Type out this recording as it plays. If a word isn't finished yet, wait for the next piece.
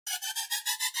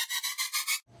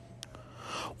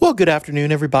Well, good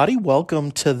afternoon, everybody.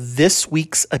 Welcome to this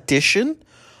week's edition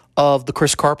of the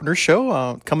Chris Carpenter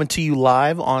Show, coming to you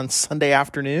live on Sunday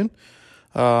afternoon.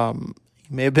 You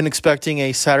may have been expecting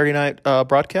a Saturday night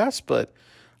broadcast, but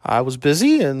I was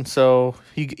busy, and so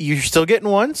you're still getting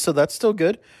one, so that's still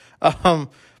good. But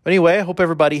anyway, I hope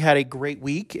everybody had a great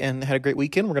week and had a great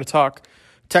weekend. We're going to talk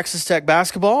Texas Tech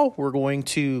basketball. We're going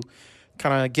to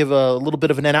kind of give a little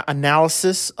bit of an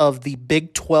analysis of the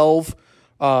Big 12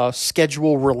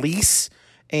 schedule release,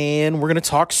 and we're going to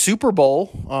talk Super Bowl,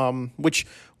 which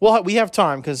we have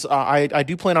time because I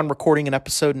do plan on recording an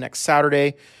episode next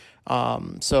Saturday.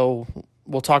 So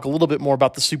we'll talk a little bit more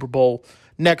about the Super Bowl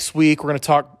next week. We're going to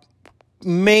talk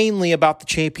mainly about the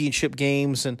championship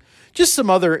games and just some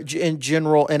other in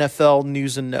general NFL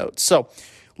news and notes. So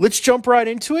let's jump right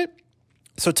into it.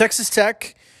 So Texas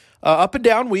Tech, up and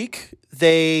down week.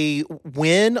 They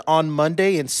win on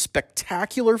Monday in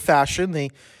spectacular fashion. They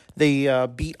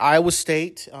beat Iowa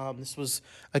State. This was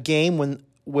a game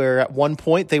where at one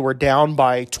point they were down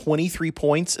by 23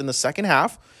 points in the second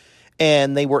half,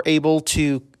 and they were able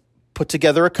to put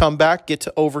together a comeback, get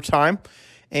to overtime,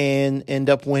 and end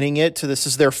up winning it. So this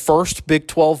is their first Big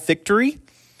 12 victory.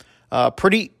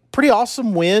 Pretty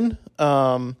awesome win.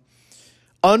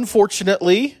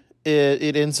 Unfortunately,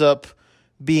 it ends up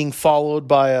being followed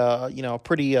by a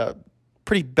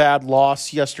pretty bad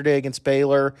loss yesterday against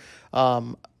Baylor.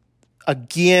 Again,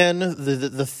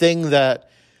 the thing that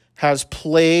has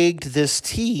plagued this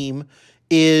team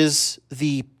is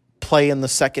the play in the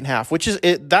second half, which is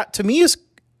that to me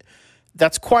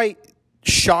that's quite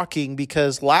shocking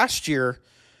because last year's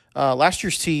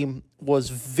team was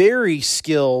very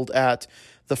skilled at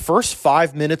the first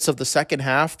 5 minutes of the second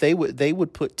half. They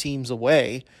would put teams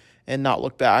away and not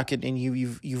look back. And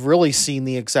you've really seen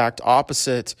the exact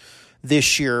opposite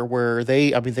this year, where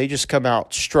they just come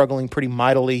out struggling pretty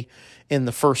mightily in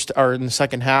the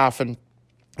second half, and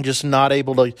just not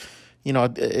able to,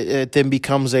 it then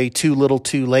becomes a too little,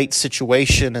 too late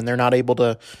situation, and they're not able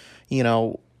to,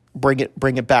 bring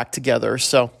it back together.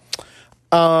 So,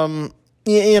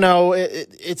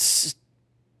 it's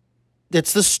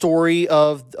the story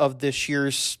of this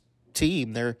year's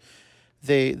team.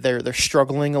 They're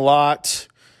struggling a lot.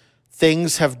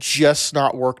 Things have just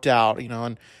not worked out,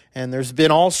 and there's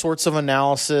been all sorts of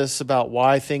analysis about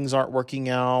why things aren't working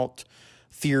out,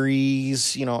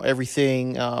 theories,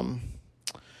 everything.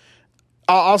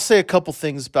 I'll say a couple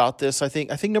things about this. I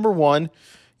think number one,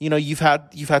 you've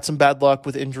had some bad luck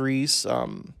with injuries.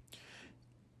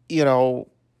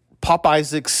 Pop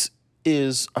Isaacs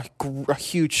is a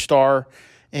huge star,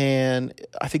 and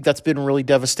I think that's been really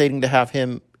devastating to have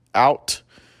him out.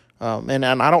 And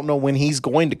I don't know when he's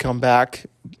going to come back.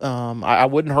 I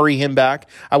wouldn't hurry him back.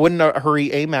 I wouldn't hurry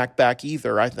AMAC back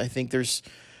either. I think there's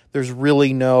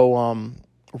really no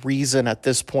reason at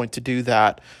this point to do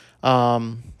that. I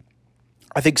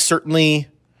think certainly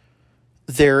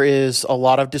there is a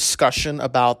lot of discussion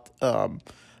about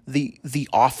the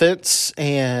offense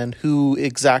and who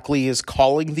exactly is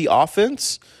calling the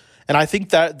offense, and I think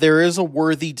that there is a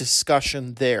worthy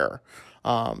discussion there.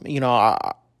 I'll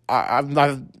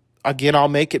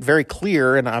make it very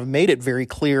clear, and I've made it very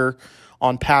clear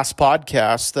on past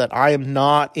podcasts, that I am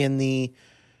not in the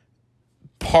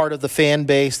part of the fan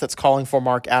base that's calling for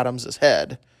Mark Adams'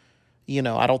 head.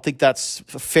 I don't think that's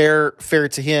fair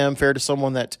to him, fair to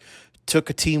someone that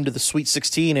took a team to the Sweet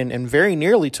 16 and very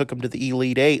nearly took them to the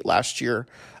Elite Eight last year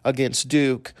against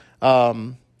Duke.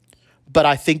 But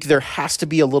I think there has to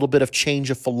be a little bit of change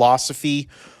of philosophy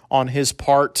on his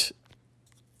part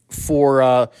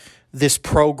for this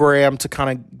program to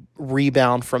kind of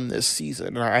rebound from this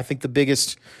season. And I think the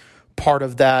biggest part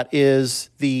of that is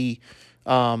the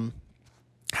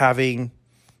having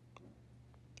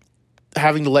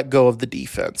to let go of the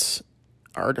defense,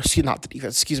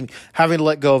 having to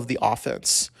let go of the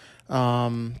offense,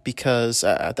 because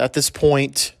at this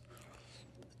point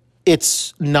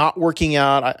it's not working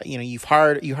out. You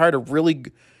hired a really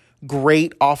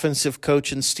great offensive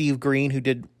coach in Steve Green, who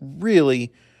did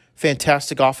really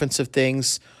fantastic offensive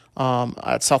things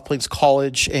at South Plains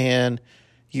College, and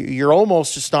you're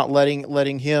almost just not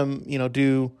letting him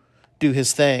do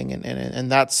his thing,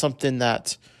 and that's something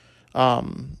that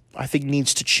I think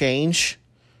needs to change.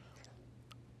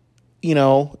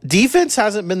 Defense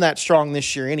hasn't been that strong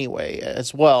this year anyway,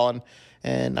 as well,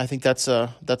 and I think that's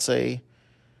a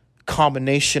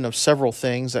combination of several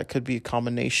things. That could be a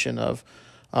combination of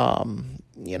you've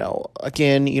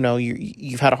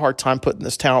had a hard time putting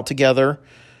this talent together,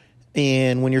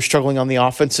 and when you're struggling on the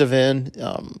offensive end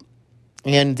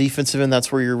and defensive end,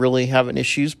 that's where you're really having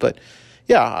issues. But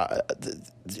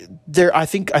there I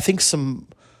think some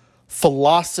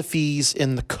philosophies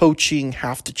in the coaching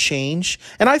have to change,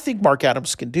 and I think Mark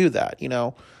Adams can do that.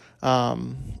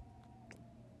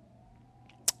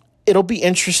 It'll be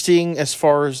interesting as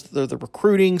far as the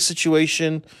recruiting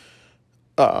situation,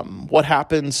 what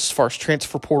happens as far as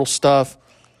transfer portal stuff.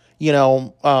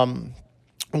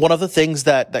 One of the things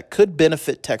that could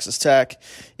benefit Texas Tech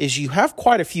is you have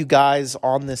quite a few guys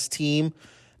on this team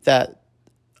that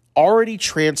already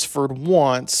transferred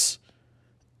once,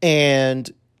 and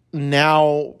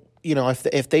now,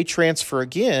 if they transfer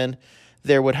again,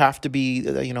 there would have to be,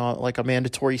 like a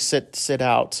mandatory sit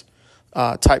out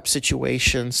type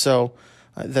situation. So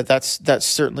that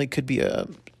certainly could be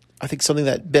I think something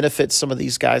that benefits some of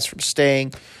these guys from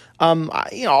staying. From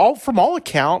all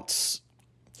accounts,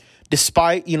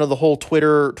 despite the whole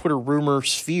Twitter rumor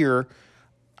sphere,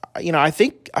 I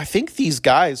think these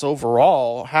guys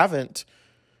overall haven't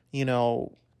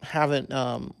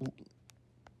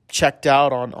checked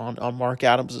out on Mark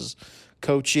Adams's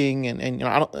coaching, and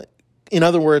in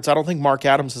other words, I don't think Mark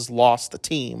Adams has lost the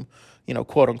team,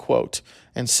 quote unquote.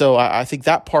 And so I think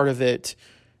that part of it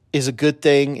is a good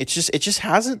thing. It just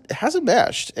hasn't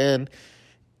meshed, and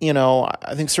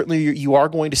I think certainly you are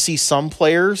going to see some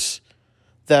players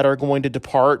that are going to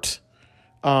depart,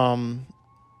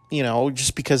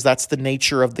 just because that's the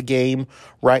nature of the game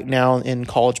right now in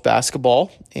college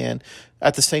basketball. And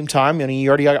at the same time, you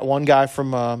already got one guy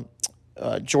from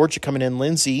Georgia coming in,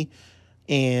 Lindsey,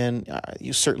 and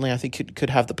you certainly, I think, could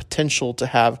have the potential to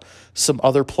have some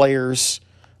other players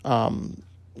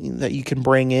that you can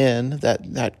bring in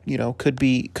that could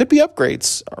be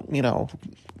upgrades.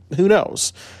 Who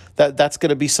knows? That's going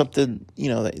to be something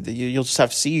that you'll just have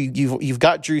to see. You've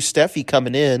got Drew Steffi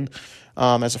coming in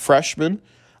as a freshman,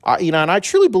 and I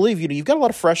truly believe you've got a lot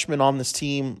of freshmen on this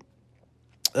team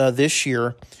this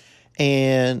year,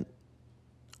 and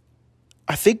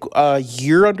I think a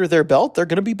year under their belt, they're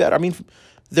going to be better. I mean,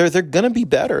 they're going to be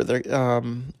better.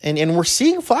 And we're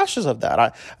seeing flashes of that.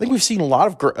 I think we've seen a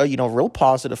lot of real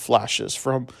positive flashes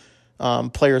from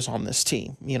players on this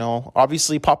team.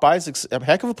 Obviously Pop Isaac's a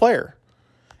heck of a player,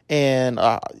 and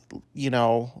I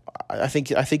think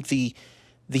the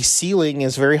ceiling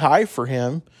is very high for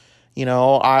him.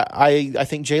 I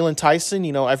think Jalen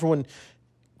Tyson. Everyone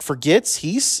forgets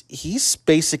he's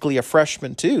basically a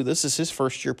freshman too. This is his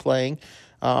first year playing.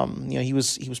 He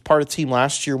was part of the team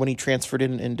last year when he transferred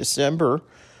in December,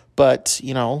 but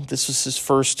this was his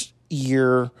first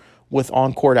year with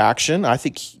on-court action. I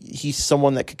think he's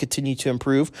someone that could continue to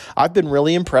improve. I've been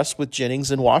really impressed with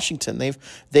Jennings in Washington.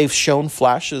 They've shown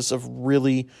flashes of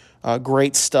really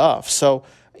great stuff. So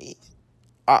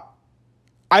I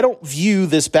don't view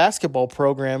this basketball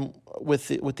program with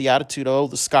the attitude, oh,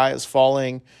 the sky is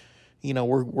falling.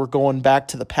 We're going back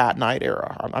to the Pat Knight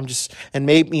era. I'm just, and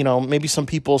maybe some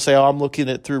people say, oh, I'm looking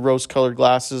at it through rose-colored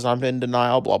glasses. I'm in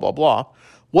denial, blah, blah, blah.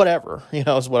 Whatever,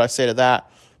 is what I say to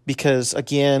that. Because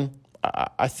again,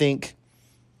 I think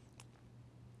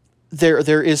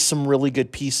there is some really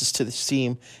good pieces to this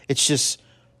team. It's just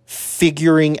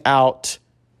figuring out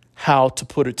how to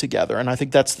put it together. And I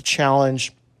think that's the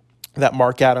challenge that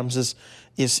Mark Adams is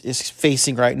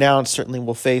facing right now, and certainly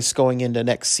will face going into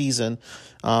next season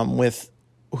with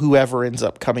whoever ends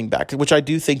up coming back, which I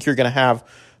do think you're going to have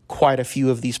quite a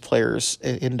few of these players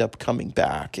end up coming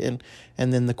back. And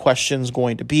then the question is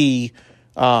going to be,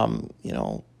 does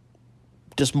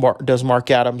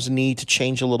Mark Adams need to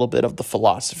change a little bit of the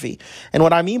philosophy? And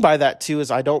what I mean by that too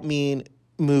is I don't mean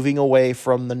moving away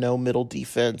from the no middle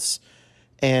defense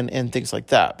and things like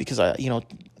that, because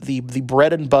the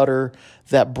bread and butter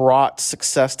that brought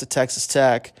success to Texas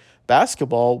Tech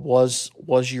basketball was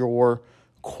your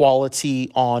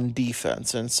quality on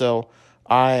defense. And so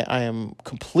I am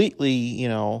completely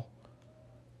in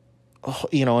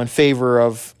favor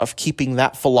of keeping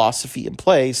that philosophy in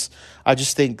place. I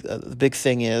just think the big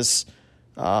thing is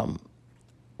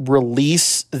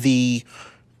release the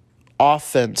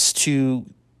offense to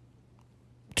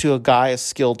a guy as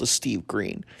skilled as Steve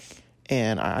Green.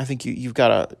 And I think you've got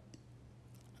to,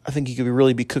 I think you could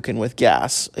really be cooking with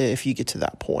gas if you get to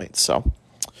that point. So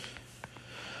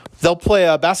they'll play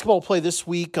basketball will play this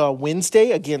week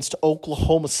Wednesday against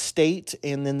Oklahoma State,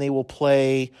 and then they will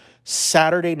play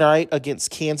Saturday night against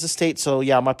Kansas State. So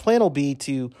yeah, my plan will be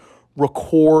to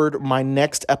record my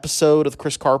next episode of the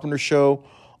Chris Carpenter Show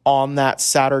on that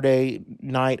Saturday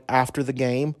night after the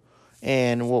game,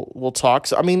 and we'll talk.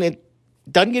 So I mean, it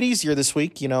doesn't get easier this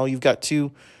week. You've got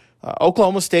two.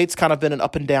 Oklahoma State's kind of been an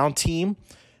up and down team.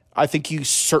 I think you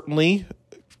certainly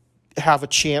have a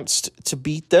chance to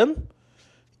beat them.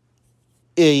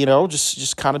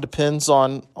 just kind of depends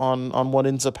on what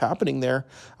ends up happening there.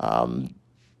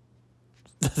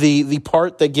 The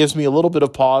part that gives me a little bit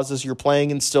of pause is you're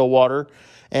playing in Stillwater,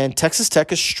 and Texas Tech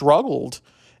has struggled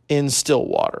in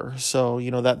Stillwater. So,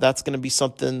 that's going to be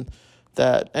something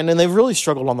and then they've really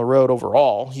struggled on the road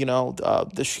overall,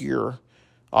 this year,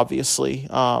 obviously.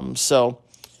 So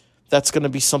that's going to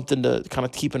be something to kind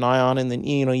of keep an eye on. And then,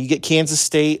 you get Kansas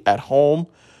State at home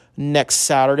next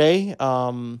Saturday.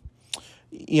 The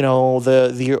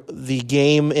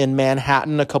game in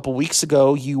Manhattan a couple weeks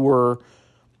ago, you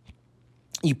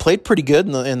played pretty good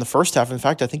in the first half. In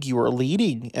fact, I think you were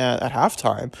leading at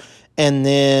halftime, and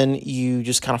then you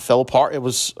just kind of fell apart. It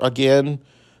was, again,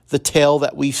 the tale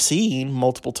that we've seen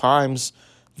multiple times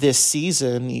this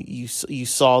season. You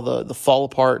saw the fall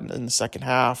apart in the second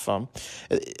half, and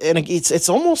it's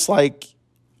almost like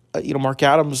Mark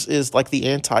Adams is like the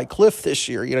anti-Cliff this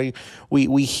year. We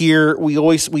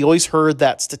always heard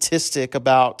that statistic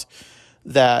about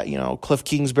that, Cliff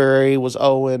Kingsbury was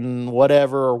 0 and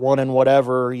whatever or 1 and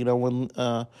whatever, when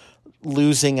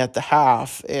losing at the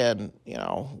half, and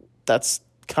that's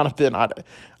kind of been.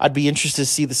 I'd be interested to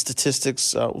see the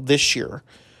statistics this year.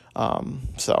 But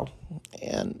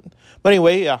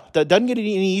anyway, yeah, that doesn't get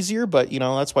any easier. But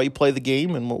that's why you play the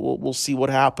game, and we'll see what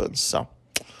happens. So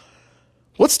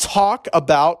let's talk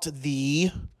about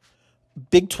the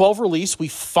Big 12 release. We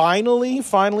finally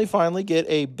get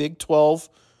a Big 12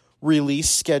 release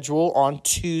schedule on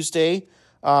Tuesday.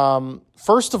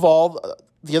 First of all,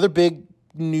 the other big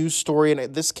news story,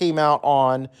 and this came out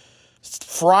on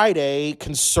Friday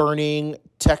concerning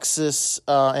Texas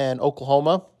and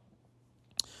Oklahoma.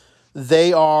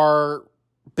 They are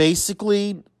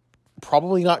basically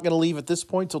probably not going to leave at this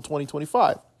point until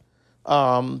 2025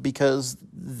 because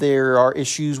there are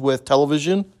issues with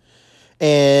television.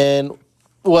 And,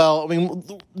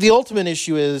 the ultimate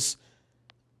issue is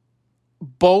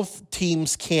both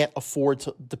teams can't afford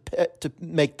to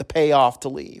make the payoff to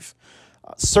leave.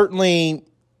 Certainly,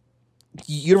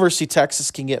 University of Texas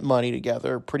can get money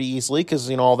together pretty easily because,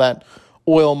 all that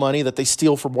oil money that they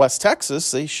steal from West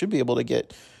Texas, they should be able to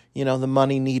get, the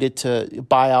money needed to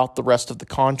buy out the rest of the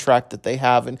contract that they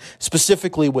have, and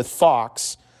specifically with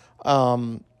Fox.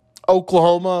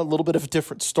 Oklahoma, a little bit of a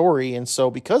different story, and so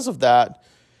because of that,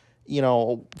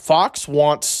 Fox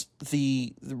wants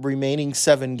the remaining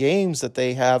 7 games that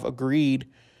they have agreed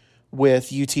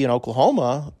with UT and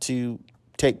Oklahoma to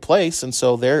take place, and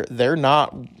so they're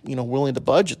not willing to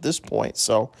budge at this point.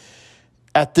 So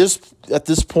at this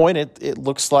point, it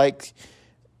looks like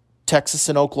Texas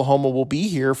and Oklahoma will be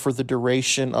here for the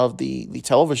duration of the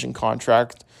television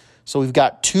contract. So we've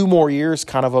got 2 more years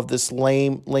kind of this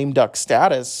lame duck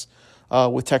status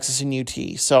with Texas and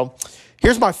UT. So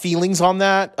here's my feelings on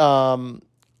that. I'm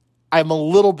a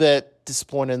little bit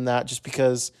disappointed in that just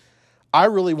because I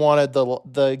really wanted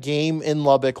the game in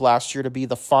Lubbock last year to be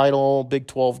the final Big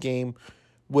 12 game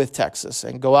with Texas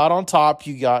and go out on top.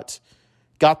 You got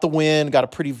the win, got a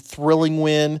pretty thrilling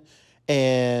win,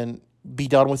 and be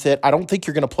done with it. I don't think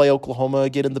you're going to play Oklahoma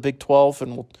again in the Big 12,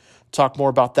 and we'll talk more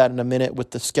about that in a minute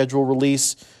with the schedule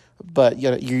release. But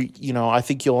I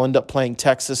think you'll end up playing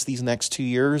Texas these next 2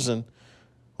 years, and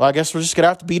I guess we're just going to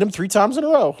have to beat them 3 times in a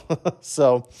row.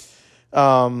 So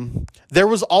there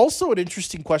was also an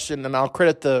interesting question, and I'll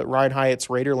credit the Ryan Hyatt's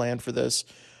Raiderland for this.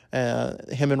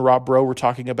 Him and Rob Rowe were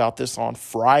talking about this on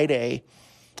Friday.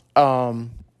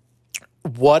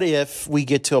 What if we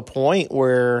get to a point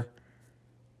where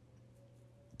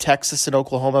Texas and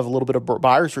Oklahoma have a little bit of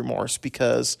buyer's remorse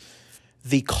because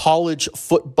the college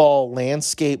football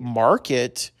landscape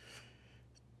market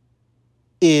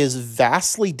is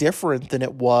vastly different than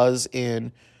it was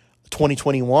in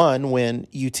 2021 when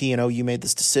UT and OU made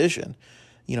this decision.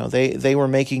 They were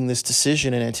making this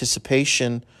decision in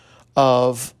anticipation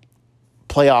of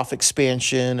playoff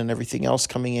expansion and everything else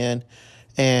coming in,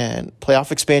 and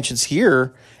playoff expansion's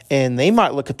here, and they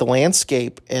might look at the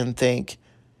landscape and think,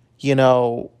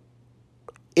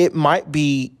 it might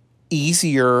be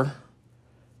easier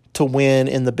to win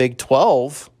in the Big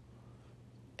 12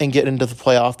 and get into the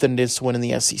playoff than it is to win in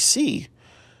the SEC.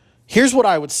 Here's what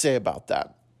I would say about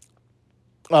that.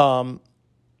 I'm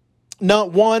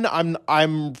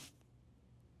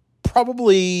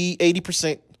probably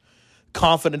 80%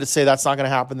 confident to say that's not going to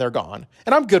happen. They're gone,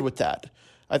 and I'm good with that.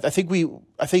 I think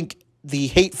the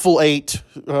hateful 8,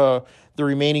 the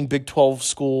remaining Big 12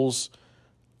 schools,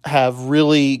 have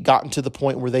really gotten to the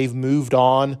point where they've moved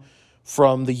on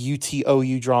from the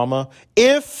UT-OU drama.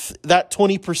 If that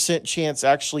 20% chance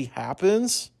actually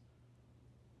happens,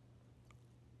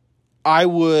 I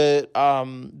would,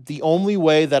 the only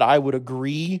way that I would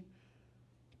agree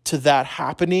to that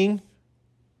happening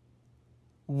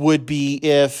would be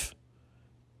if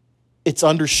it's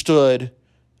understood,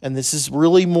 and this is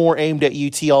really more aimed at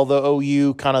UT, although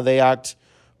OU they act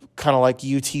kind of like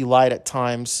UT light at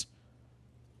times,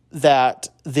 that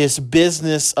this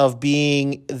business of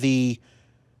being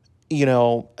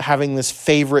having this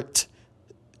favored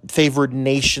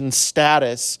nation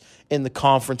status in the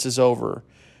conference is over.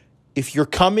 If you're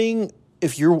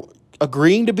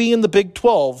agreeing to be in the Big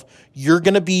 12, you're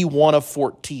going to be one of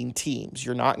 14 teams.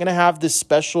 You're not going to have this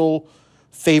special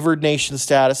favored nation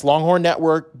status. Longhorn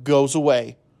Network goes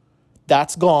away.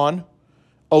 That's gone.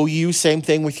 OU, same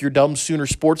thing with your dumb Sooner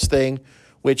Sports thing,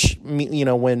 which,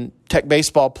 when Tech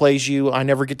Baseball plays you, I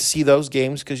never get to see those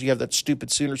games because you have that stupid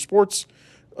Sooner Sports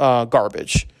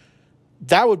garbage.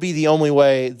 That would be the only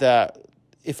way that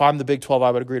if I'm the Big 12,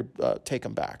 I would agree to take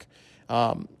them back.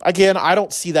 Again, I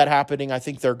don't see that happening. I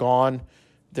think they're gone.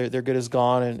 They're good as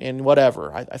gone, and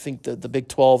whatever. I think the Big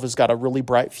 12 has got a really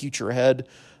bright future ahead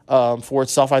for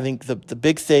itself. I think the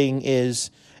big thing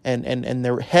is, and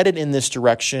they're headed in this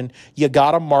direction, you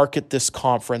got to market this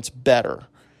conference better.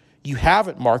 You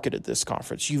haven't marketed this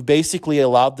conference. You've basically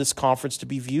allowed this conference to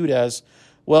be viewed as,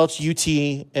 well, it's UT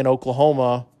and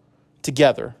Oklahoma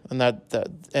together, and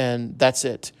that's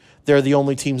it. They're the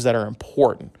only teams that are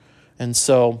important, and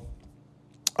so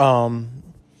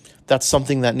that's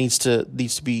something that needs to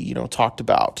be talked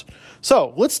about.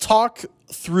 So let's talk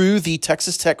through the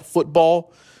Texas Tech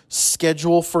football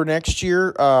schedule for next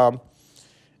year.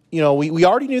 We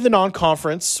already knew the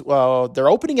non-conference. They're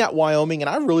opening at Wyoming, and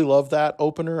I really love that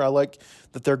opener. I like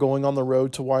that they're going on the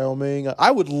road to Wyoming.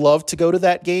 I would love to go to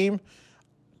that game.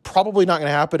 Probably not going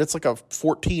to happen. It's like a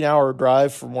 14-hour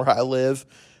drive from where I live.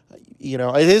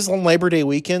 It is on Labor Day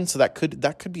weekend, so that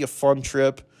could be a fun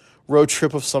trip, road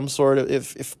trip of some sort,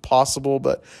 if possible,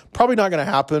 but probably not going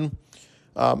to happen.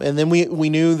 And then we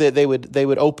knew that they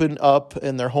would open up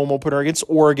in their home opener against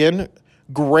Oregon.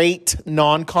 Great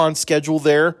non-con schedule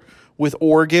there with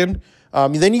Oregon.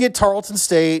 Then you get Tarleton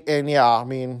State, and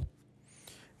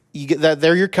you get that.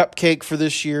 They're your cupcake for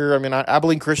this year.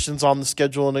 Abilene Christian's on the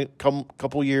schedule in a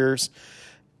couple years.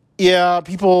 Yeah,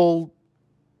 people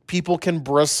can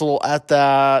bristle at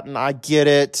that, and I get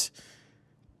it.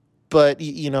 But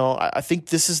I think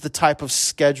this is the type of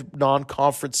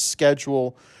non-conference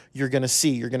schedule you're going to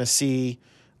see. You're going to see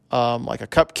like a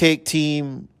cupcake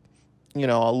team,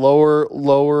 a lower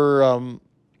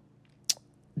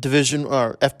division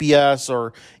or FBS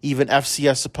or even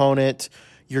FCS opponent.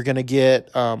 You're going to get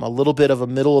a little bit of a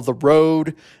middle of the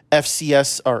road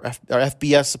FCS or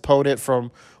FBS opponent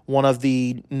from one of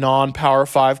the non-Power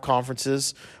 5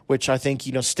 conferences, which I think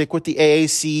stick with the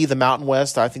AAC, the Mountain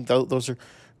West. I think those are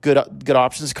good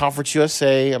options. Conference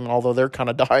USA, although they're kind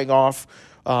of dying off,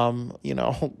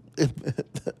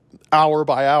 hour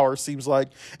by hour seems like.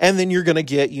 And then you're going to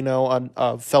get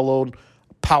a fellow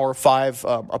Power 5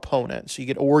 opponent. So you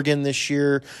get Oregon this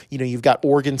year. You've got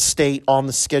Oregon State on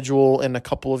the schedule in a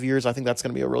couple of years. I think that's going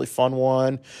to be a really fun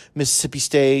one. Mississippi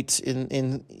State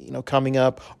in coming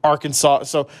up. Arkansas.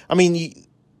 So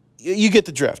you get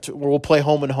the drift. We'll play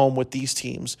home and home with these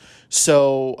teams.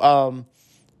 So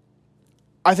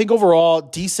I think overall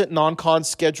decent non-con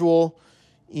schedule.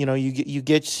 You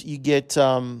get.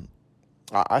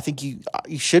 I think you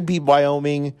should be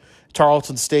Wyoming.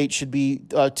 Tarleton State should be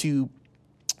two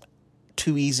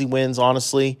easy wins,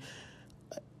 honestly.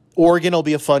 Oregon will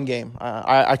be a fun game.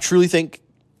 I truly think,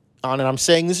 and I'm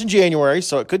saying this in January,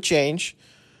 so it could change,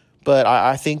 but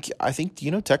I think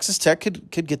Texas Tech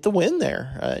could get the win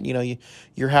there.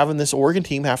 You're having this Oregon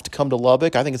team have to come to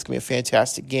Lubbock. I think it's going to be a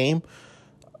fantastic game.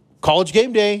 College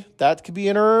game day, that could be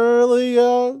an early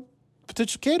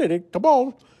potential candidate. Come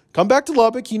on. Come back to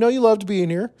Lubbock. You loved being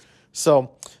here.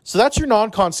 So that's your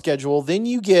non-con schedule. Then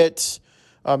you get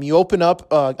you open up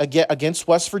against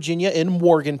West Virginia in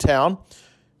Morgantown.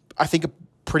 I think a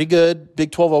pretty good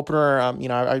Big 12 opener.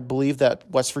 I believe that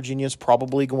West Virginia is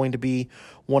probably going to be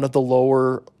one of the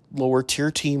lower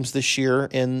tier teams this year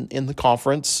in the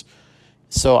conference.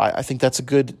 So I think that's a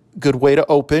good way to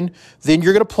open. Then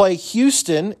you're going to play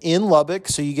Houston in Lubbock.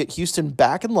 So you get Houston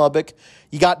back in Lubbock.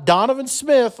 You got Donovan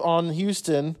Smith on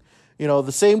Houston,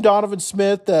 the same Donovan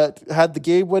Smith that had the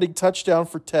game-winning touchdown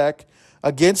for Tech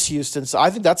against Houston. So I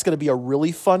think that's going to be a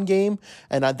really fun game.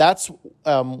 And that's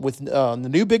with the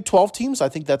new Big 12 teams, I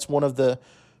think that's one of the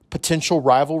potential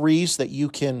rivalries that you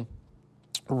can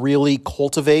really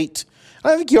cultivate.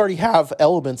 I think you already have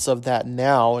elements of that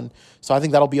now, and so I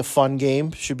think that'll be a fun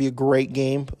game. Should be a great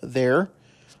game there.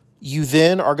 You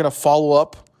then are going to follow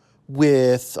up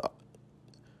with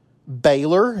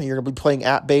Baylor. You're going to be playing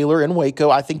at Baylor in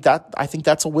Waco. I think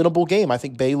that's a winnable game. I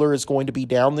think Baylor is going to be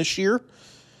down this year.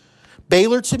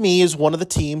 Baylor to me is one of the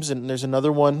teams, and there's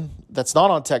another one that's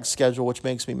not on Tech's schedule, which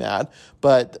makes me mad.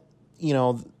 But,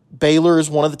 Baylor is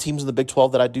one of the teams in the Big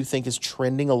 12 that I do think is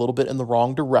trending a little bit in the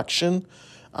wrong direction,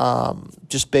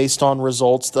 just based on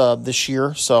results this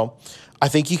year. So I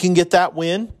think you can get that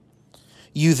win.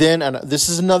 You then, and this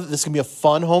is going to be a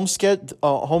fun home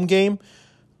game.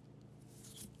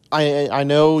 I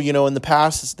know, in the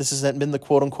past, this hasn't been the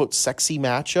quote-unquote sexy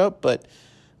matchup, but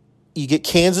you get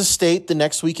Kansas State the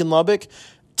next week in Lubbock.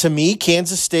 To me,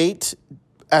 Kansas State,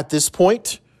 at this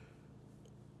point,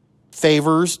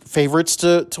 favorites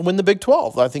to win the Big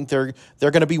 12. I think they're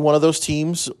going to be one of those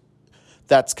teams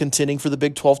that's contending for the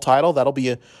Big 12 title. That'll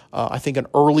be, I think, an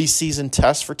early season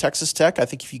test for Texas Tech. I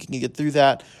think if you can get through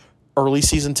that early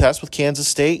season test with Kansas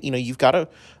State,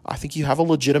 I think you have a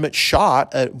legitimate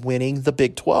shot at winning the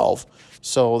Big 12.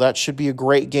 So that should be a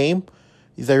great game.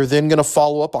 They're then going to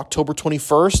follow up October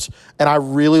 21st, and I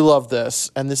really love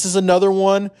this. And this is another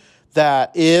one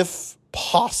that, if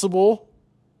possible,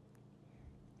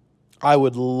 I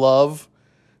would love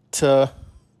to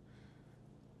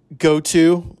go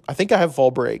to. I think I have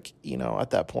fall break, at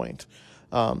that point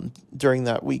during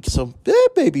that week. So,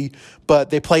 baby. But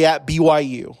they play at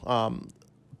BYU.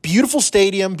 Beautiful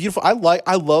stadium, beautiful.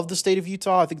 I love the state of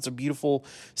Utah. I think it's a beautiful,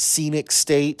 scenic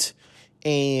state.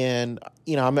 And,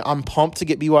 I'm pumped to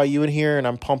get BYU in here, and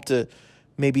I'm pumped to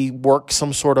maybe work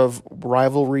some sort of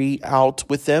rivalry out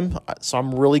with them. So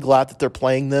I'm really glad that they're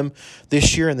playing them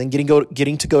this year, and then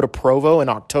getting to go to Provo in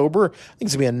October. I think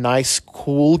it's going to be a nice,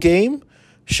 cool game.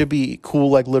 Should be cool,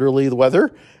 like literally the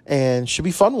weather, and should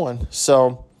be a fun one.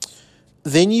 So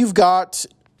then you've got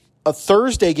a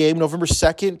Thursday game, November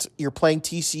 2nd. You're playing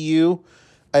TCU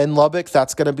in Lubbock.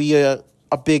 That's going to be a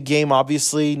big game,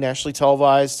 obviously, nationally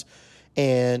televised.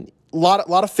 And a lot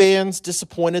of fans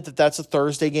disappointed that that's a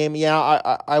Thursday game. Yeah,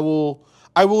 I will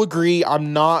agree.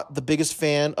 I'm not the biggest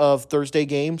fan of Thursday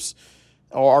games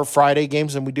or Friday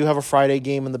games, and we do have a Friday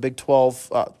game in the Big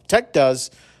 12. Tech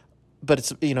does, but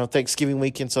it's Thanksgiving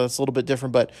weekend, so it's a little bit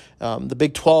different. But the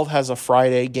Big 12 has a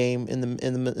Friday game in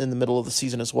the middle of the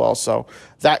season as well, so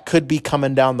that could be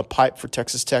coming down the pipe for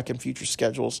Texas Tech in future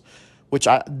schedules.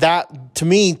 To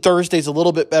me, Thursday's a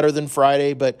little bit better than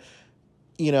Friday, but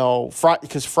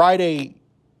because Friday,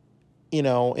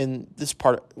 in this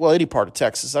any part of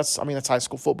Texas, that's high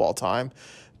school football time.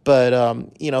 But,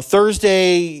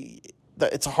 Thursday,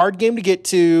 it's a hard game to get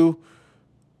to.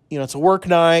 It's a work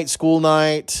night, school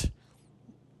night.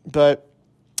 But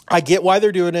I get why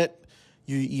they're doing it.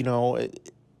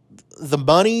 The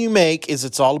money you make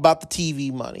it's all about the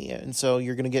TV money. And so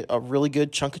you're going to get a really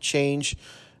good chunk of change,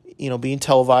 being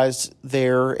televised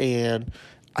there. And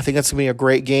I think that's going to be a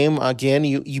great game. Again,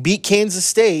 you beat Kansas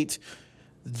State.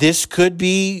 This could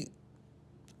be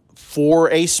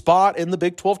for a spot in the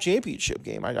Big 12 championship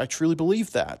game. I truly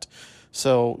believe that.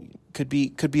 So could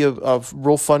be a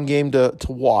real fun game to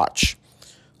watch.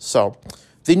 So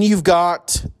then you've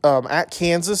got at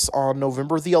Kansas on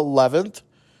November the 11th.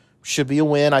 Should be a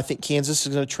win. I think Kansas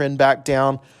is going to trend back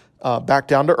down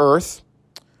to earth.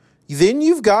 Then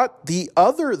you've got the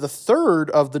third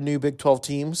of the new Big 12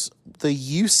 teams, the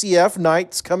UCF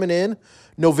Knights, coming in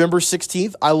November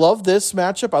 16th. I love this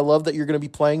matchup. I love that you're going to be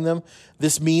playing them.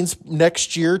 This means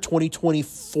next year,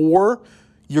 2024,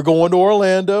 you're going to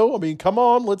Orlando. Come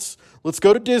on, let's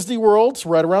go to Disney World. It's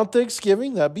right around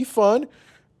Thanksgiving. That'd be fun.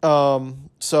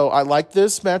 So I like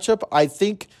this matchup. I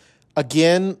think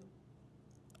UCF,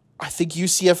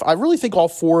 I really think all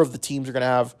four of the teams are going to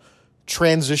have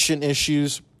transition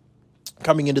issues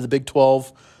coming into the Big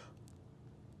 12.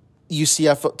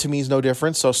 UCF, to me, is no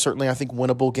different. So certainly I think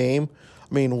winnable game.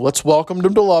 Let's welcome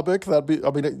them to Lubbock. That'd be,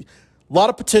 a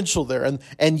lot of potential there. And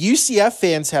UCF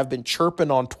fans have been chirping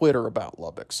on Twitter about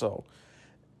Lubbock. So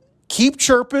keep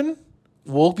chirping.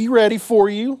 We'll be ready for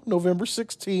you November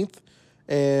 16th.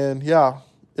 And yeah,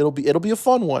 it'll be a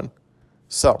fun one.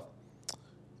 So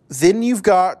then you've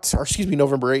got,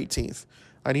 November 18th.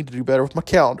 I need to do better with my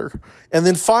calendar. And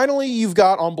then finally, you've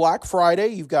got on Black Friday,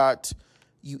 you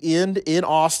end in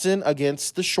Austin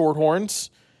against the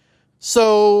Shorthorns.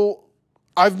 So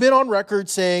I've been on record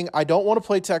saying I don't want to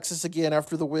play Texas again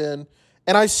after the win,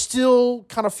 and I still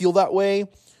kind of feel that way.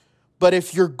 But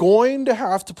if you're going to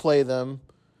have to play them,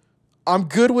 I'm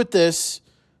good with this.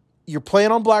 You're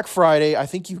playing on Black Friday. I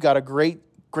think you've got a great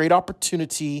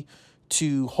opportunity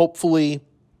to hopefully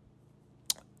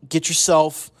get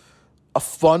yourself a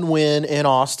fun win in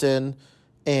Austin.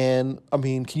 And,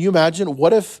 can you imagine?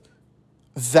 What if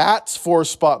that's for a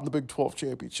spot in the Big 12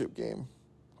 championship game?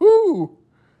 Woo!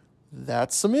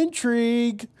 That's some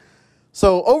intrigue.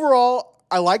 So, overall,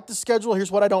 I like the schedule.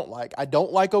 Here's what I don't like. I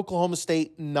don't like Oklahoma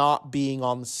State not being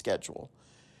on the schedule.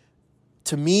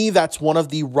 To me, that's one of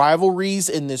the rivalries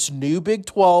in this new Big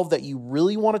 12 that you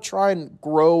really want to try and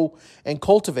grow and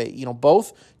cultivate.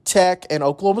 Both Tech and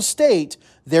Oklahoma State,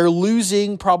 they're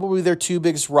losing probably their two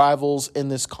biggest rivals in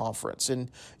this conference, in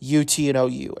UT and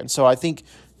OU. And so I think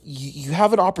you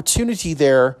have an opportunity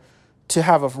there to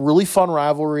have a really fun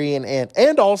rivalry,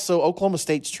 and also Oklahoma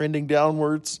State's trending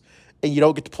downwards, and you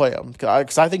don't get to play them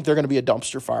because I think they're going to be a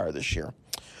dumpster fire this year.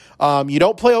 You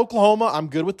don't play Oklahoma. I'm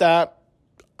good with that.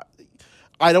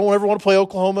 I don't ever want to play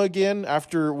Oklahoma again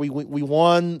after we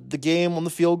won the game on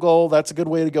the field goal. That's a good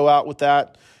way to go out with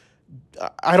that.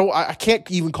 I can't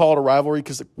even call it a rivalry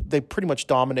because they pretty much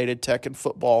dominated Tech in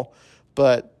football,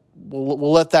 but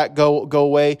we'll let that go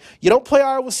away. You don't play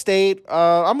Iowa State.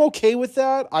 I'm okay with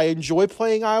that. I enjoy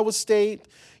playing Iowa State.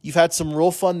 You've had some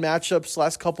real fun matchups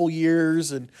last couple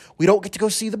years, and we don't get to go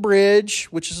see the bridge,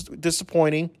 which is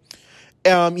disappointing.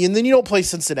 And then you don't play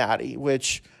Cincinnati,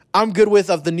 which I'm good with.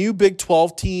 Of the new Big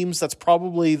 12 teams, that's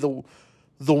probably the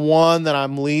one that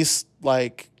I'm least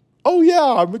like, oh yeah,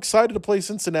 I'm excited to play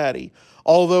Cincinnati.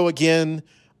 Although, again,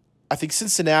 I think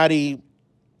Cincinnati,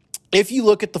 if you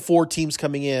look at the four teams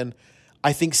coming in,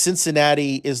 I think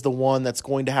Cincinnati is the one that's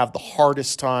going to have the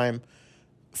hardest time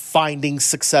finding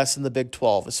success in the Big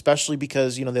 12, especially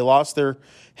because, they lost their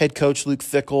head coach, Luke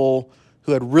Fickell,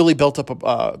 who had really built up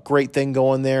a great thing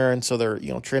going there. And so they're,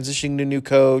 transitioning to a new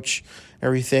coach,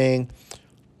 everything.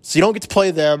 So you don't get to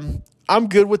play them. I'm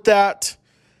good with that.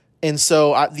 And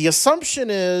so the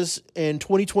assumption is in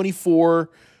 2024,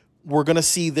 we're going to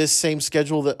see this same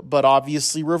schedule, but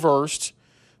obviously reversed,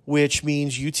 which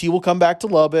means UT will come back to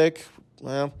Lubbock.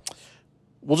 Well,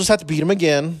 we'll just have to beat them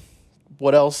again.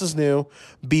 What else is new?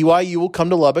 BYU will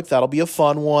come to Lubbock. That'll be a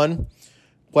fun one.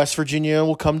 West Virginia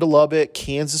will come to Lubbock.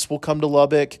 Kansas will come to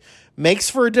Lubbock. Makes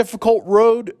for a difficult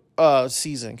road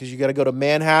season because you got to go to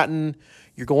Manhattan.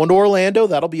 You're going to Orlando.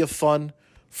 That'll be a fun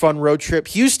road trip.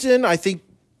 Houston, I think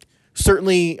you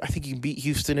can beat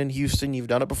Houston in Houston. You've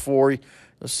done it before.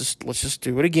 Let's just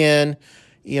do it again.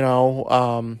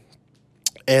 And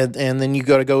then you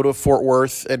got to go to Fort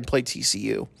Worth and play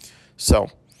TCU. So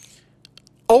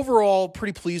overall,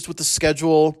 pretty pleased with the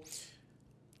schedule.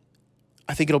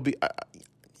 I think it'll be.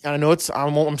 I know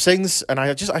I'm saying this, and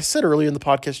I said earlier in the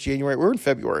podcast, January. We're in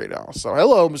February now, so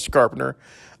hello, Mr. Carpenter.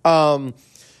 I'm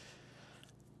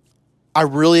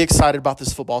really excited about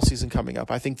this football season coming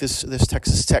up. I think this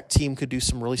Texas Tech team could do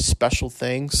some really special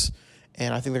things,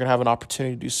 and I think they're going to have an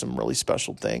opportunity to do some really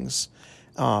special things.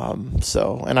 And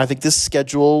I think this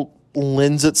schedule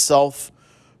lends itself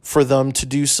for them to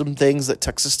do some things that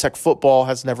Texas Tech football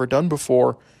has never done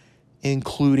before,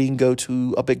 including go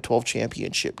to a Big 12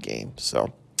 championship game.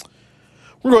 So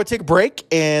we're going to take a break,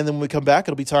 and then when we come back,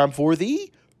 it'll be time for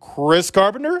the Chris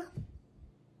Carpenter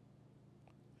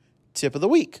Tip of the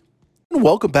Week. And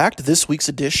welcome back to this week's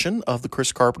edition of the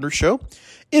Chris Carpenter Show.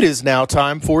 It is now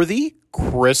time for the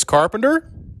Chris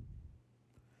Carpenter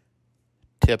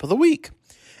Tip of the Week.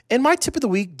 And my tip of the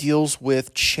week deals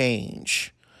with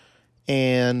change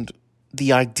and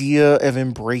the idea of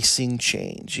embracing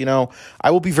change.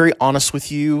 I will be very honest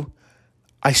with you.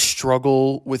 I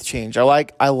struggle with change. I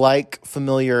like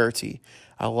familiarity.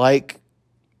 I like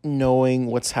knowing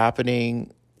what's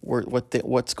happening,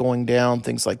 what's going down,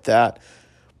 things like that.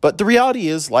 But the reality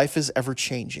is life is ever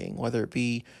changing, whether it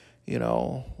be,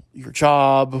 your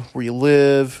job, where you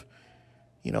live,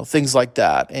 things like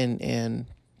that. And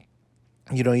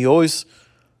you always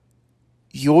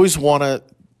want to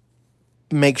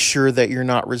make sure that you're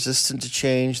not resistant to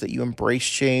change, that you embrace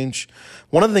change.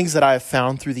 One of the things that I have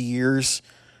found through the years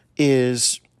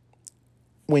is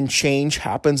when change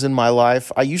happens in my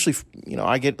life, I usually,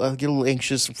 I get a little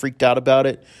anxious and freaked out about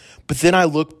it. But then I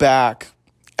look back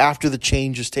after the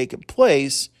change has taken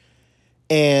place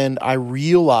and I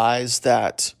realize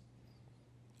that,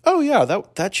 oh yeah,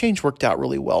 that change worked out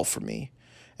really well for me.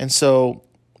 And so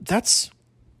that's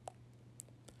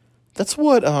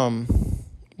what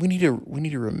we need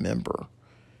to remember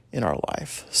in our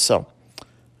life. So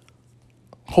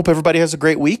hope everybody has a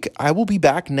great week. I will be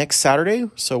back next Saturday.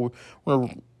 So we're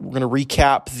going to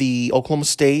recap the Oklahoma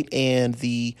State and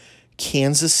the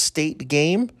Kansas State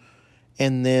game.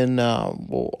 And then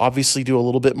we'll obviously do a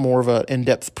little bit more of an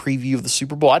in-depth preview of the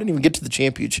Super Bowl. I didn't even get to the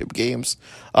championship games.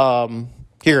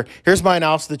 Here's my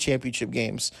analysis of the championship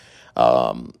games.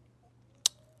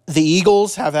 The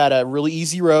Eagles have had a really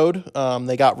easy road.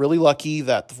 They got really lucky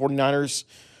that the 49ers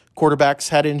quarterbacks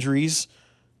had injuries.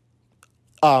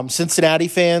 Cincinnati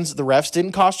fans, the refs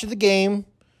didn't cost you the game,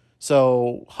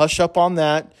 so hush up on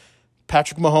that.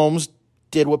 Patrick Mahomes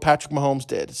did what Patrick Mahomes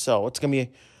did. So it's going to be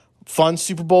a fun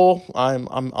Super Bowl. I'm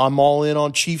all in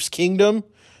on Chiefs Kingdom.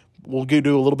 We'll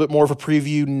do a little bit more of a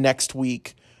preview next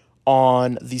week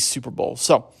on the Super Bowl.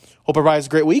 So hope everybody has a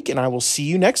great week, and I will see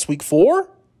you next week for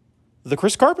the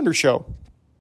Chris Carpenter Show.